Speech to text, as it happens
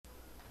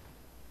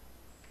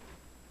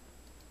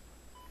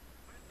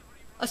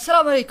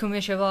السلام عليكم يا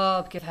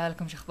شباب، كيف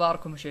حالكم؟ شو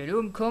اخباركم وش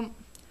علومكم؟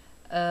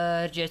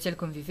 رجعت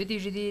لكم في فيديو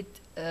جديد.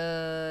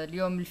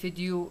 اليوم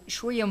الفيديو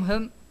شوية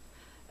مهم.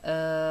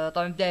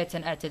 طبعا بداية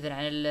اعتذر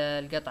عن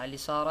القطعة اللي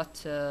صارت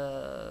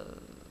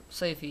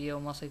صيفية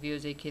وما صيفية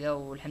وزي كذا،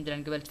 والحمد لله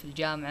انقبلت في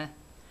الجامعة.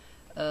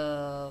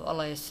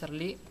 الله ييسر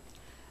لي.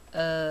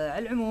 على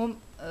العموم،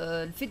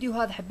 الفيديو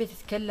هذا حبيت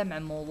اتكلم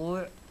عن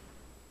موضوع.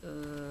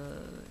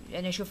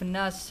 يعني اشوف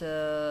الناس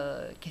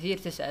كثير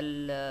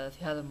تسأل في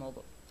هذا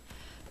الموضوع،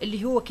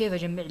 اللي هو كيف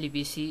اجمع لي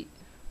بي سي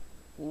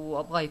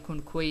وابغاه يكون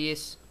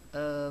كويس.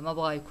 ما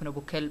ابغاه يكون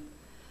ابو كلب.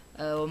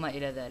 وما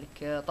الى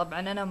ذلك. طبعا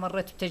انا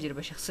مريت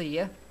بتجربة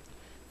شخصية،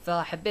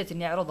 فحبيت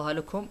اني اعرضها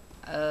لكم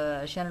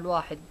عشان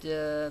الواحد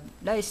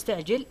لا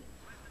يستعجل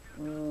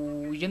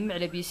ويجمع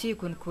له بي سي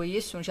يكون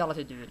كويس، وان شاء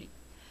الله تدعوا لي.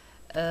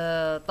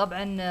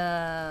 طبعا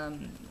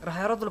راح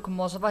اعرض لكم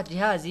مواصفات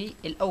جهازي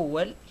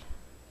الاول.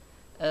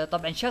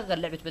 طبعا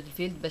شغل لعبة باتل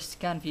فيلد، بس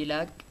كان في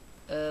لاج.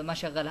 ما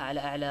شغلها على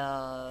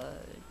اعلى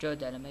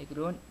جودة على ما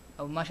يقولون،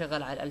 او ما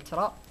شغلها على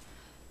الالترا.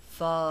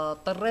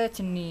 فاضطريت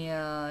اني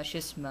شو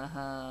اسمه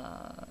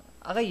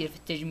اغير في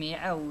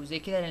التجميع وزي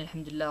كذا، لان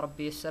الحمد لله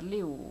ربي يسر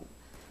لي،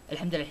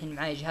 والحمد لله الحين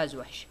معاي جهاز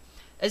وحش.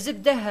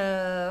 الزبدة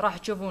راح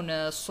تشوفون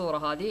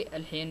الصورة هذه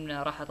الحين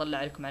راح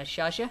اطلع لكم على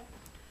الشاشة.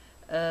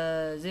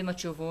 زي ما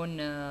تشوفون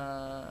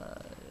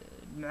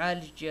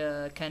المعالج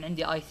كان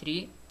عندي اي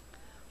 3،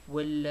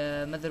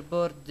 والمذر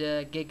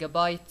بورد جيجا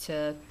بايت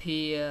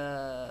بي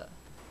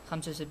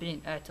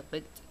 75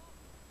 اعتقد.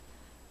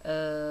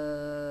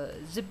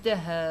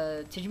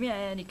 زبدة تجميع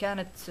يعني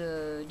كانت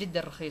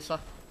جدا رخيصة،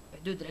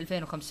 بحدود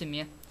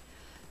 2500.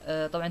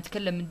 طبعا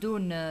تكلم من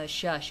دون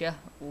الشاشة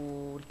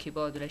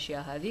والكيبورد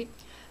والاشياء هذه.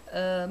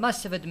 ما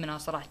استفد منها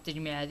صراحة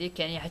التجميع هذيك،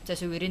 يعني حتى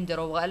اسوي ريندر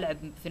وابغى العب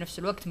في نفس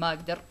الوقت ما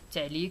اقدر،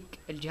 تعليق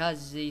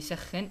الجهاز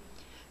يسخن.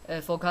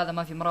 فوق هذا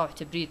ما في مراوح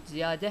تبريد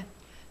زيادة.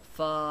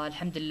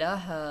 فالحمد لله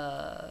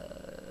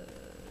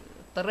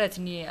اضطريت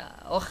اني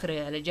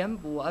اخره على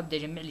جنب وابدا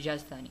اجمع لي جهاز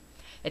ثاني.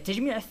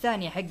 التجميع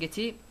الثانية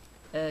حقتي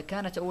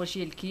كانت اول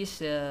شيء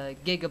الكيس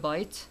جيجا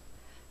بايت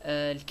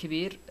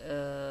الكبير،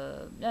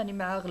 يعني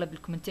مع اغلب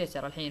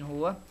الكومنتيتر الحين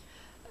هو.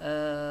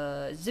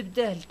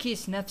 الزبدة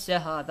الكيس نفسه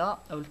هذا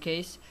او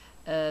الكيس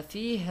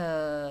فيه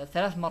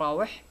 3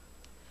 مراوح.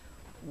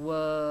 وطبعا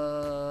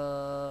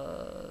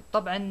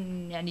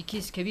يعني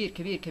كيس كبير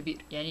كبير كبير،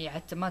 يعني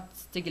حتى ما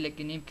تقلق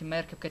انه يمكن ما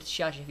يركب كرت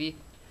الشاشة فيه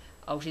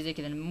او شيء زي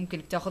كذا.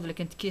 ممكن تاخذ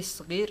لك انت كيس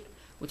صغير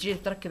وتجي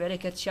تركب عليه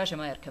كرت الشاشة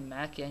ما يركب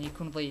معك، يعني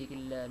يكون ضيق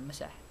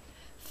المساحة.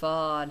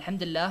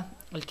 فالحمد لله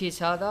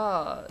الكيس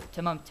هذا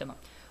تمام تمام.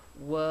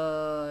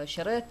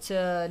 وشريت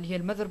اللي هي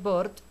المذر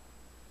بورد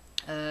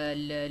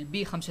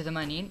البي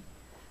 85.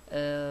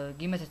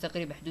 قيمتها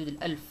تقريبا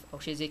حدود 1000 او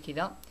شيء زي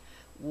كذا.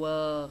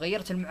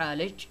 وغيرت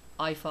المعالج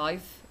اي 5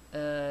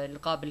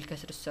 القابل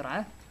لكسر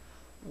السرعة.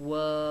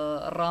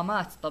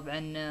 والرامات طبعا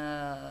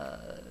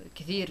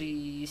كثير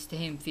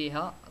يستهين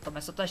فيها، طبعا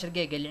 16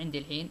 جيجا اللي عندي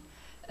الحين.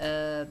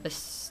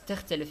 بس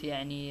تختلف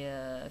يعني،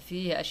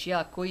 في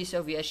اشياء كويسة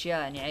وفي اشياء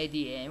يعني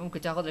عادية. يعني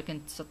ممكن تاخذ لك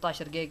انت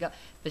 16 جيجا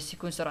بس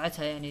يكون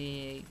سرعتها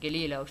يعني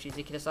قليلة او شيء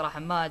زي كذا. صراحة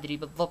ما ادري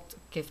بالضبط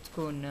كيف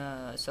تكون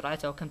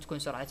سرعتها وكم تكون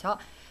سرعتها.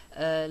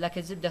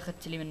 لكن زبدة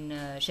اخذت لي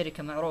من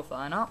شركة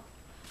معروفة انا،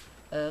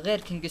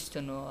 غير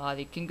كينغستون.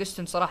 وهذه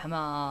كينغستون صراحة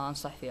ما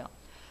انصح فيها.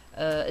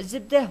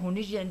 الزبدة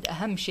ونجي عند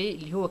اهم شيء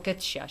اللي هو كرت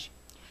الشاشة.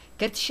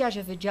 كرت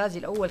الشاشة في جهازي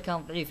الاول كان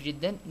ضعيف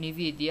جدا،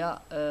 نيفيديا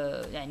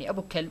يعني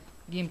ابو كلب،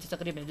 قيمته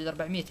تقريبا حدود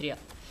 400 ريال.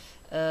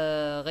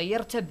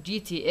 غيرته بجي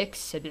تي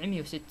اكس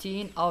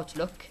 760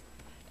 اوتلوك،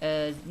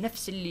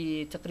 نفس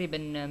اللي تقريبا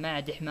ما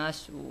عاد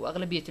حماس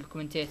واغلبية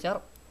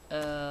الكومنتيتر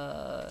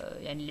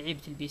يعني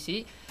لعيبة البي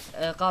سي،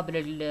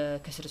 قابل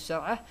لكسر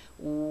السرعة.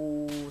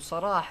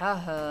 وصراحة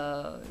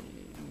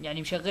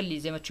يعني مشغل لي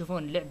زي ما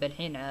تشوفون اللعبة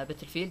الحين على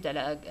باتل فيلد على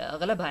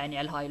اغلبها يعني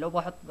على الهاي، لو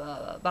بحط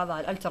بعضها على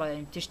الالترا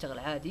يعني بتشتغل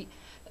عادي.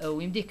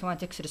 ويمديك كمان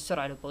تكسر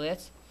السرعة لو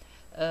بغيت.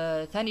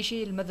 ثاني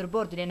شيء المذر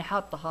بورد اللي انا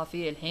حاطها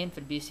فيه الحين في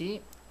البي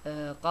سي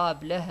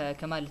قابله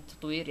كمان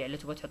للتطوير، يعني لو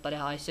تبغى تحط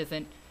عليها اي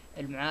 7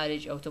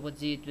 المعالج، او تبغى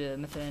تزيد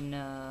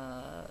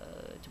مثلا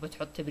تبغى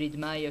تحط تبريد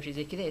ماي او شيء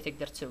زي كذا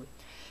تقدر تسوي.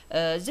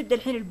 الزبده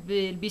الحين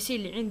البي سي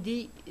اللي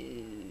عندي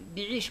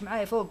بيعيش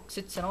معاي فوق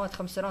 6 سنوات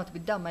 5 سنوات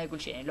قدام ما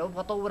يقول شيء، يعني لو ابغى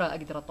اطوره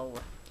اقدر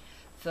اطور.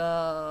 ف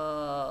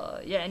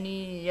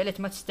يعني يا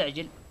ليت ما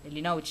تستعجل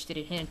اللي ناوي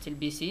تشتري الحين انت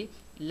البي سي،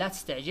 لا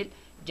تستعجل.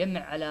 جمع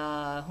على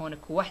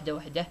هونك واحدة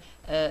واحدة.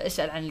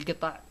 اسأل عن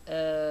القطع.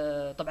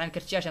 طبعا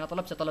كرت شاشة انا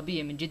طلبته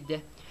طلبية من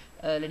جدة،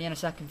 لاني انا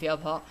ساكن في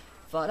ابها.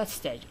 فلا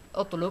تستعجل،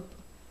 اطلب.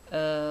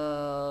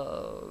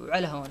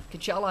 وعلى هونك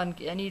ان شاء الله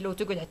يعني لو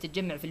تقعد حتى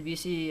تجمع في البي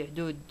سي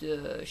حدود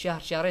شهر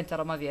شهرين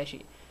ترى ما فيها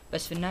شيء،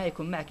 بس في النهاية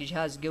يكون معك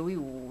جهاز قوي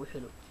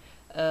وحلو.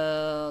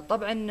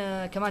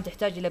 طبعا كمان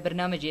تحتاج الى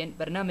برنامجين،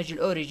 برنامج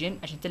الاوريجين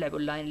عشان تلعب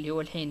اونلاين اللي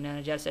هو الحين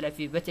انا جالس العب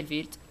فيه باتل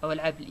فيلد او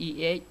العاب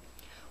الاي اي.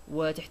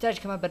 وتحتاج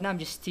كمان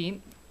برنامج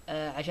ستيم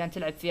عشان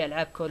تلعب فيه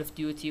العاب كول اوف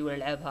ديوتي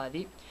والالعاب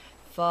هذه.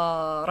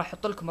 فراح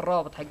احط لكم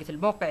الروابط حقت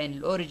الموقعين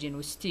الاوريجين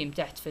والستيم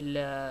تحت في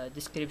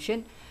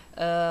الديسكريبشن.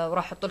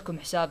 وراح احط لكم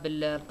حساب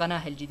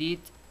القناة الجديد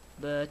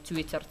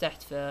بتويتر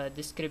تحت في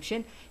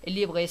الديسكريبشن.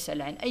 اللي يبغى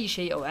يسأل عن اي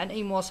شيء او عن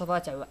اي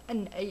مواصفات او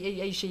عن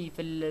اي شيء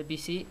في البي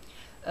سي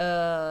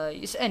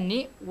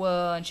يسألني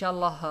وان شاء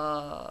الله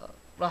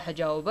راح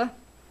اجاوبه.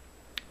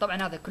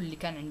 طبعا هذا كل اللي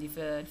كان عندي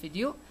في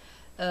الفيديو.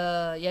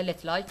 يا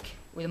ليت لايك،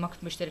 واذا ما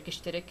كنت مشترك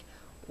اشترك،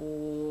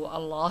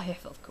 والله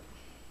يحفظكم.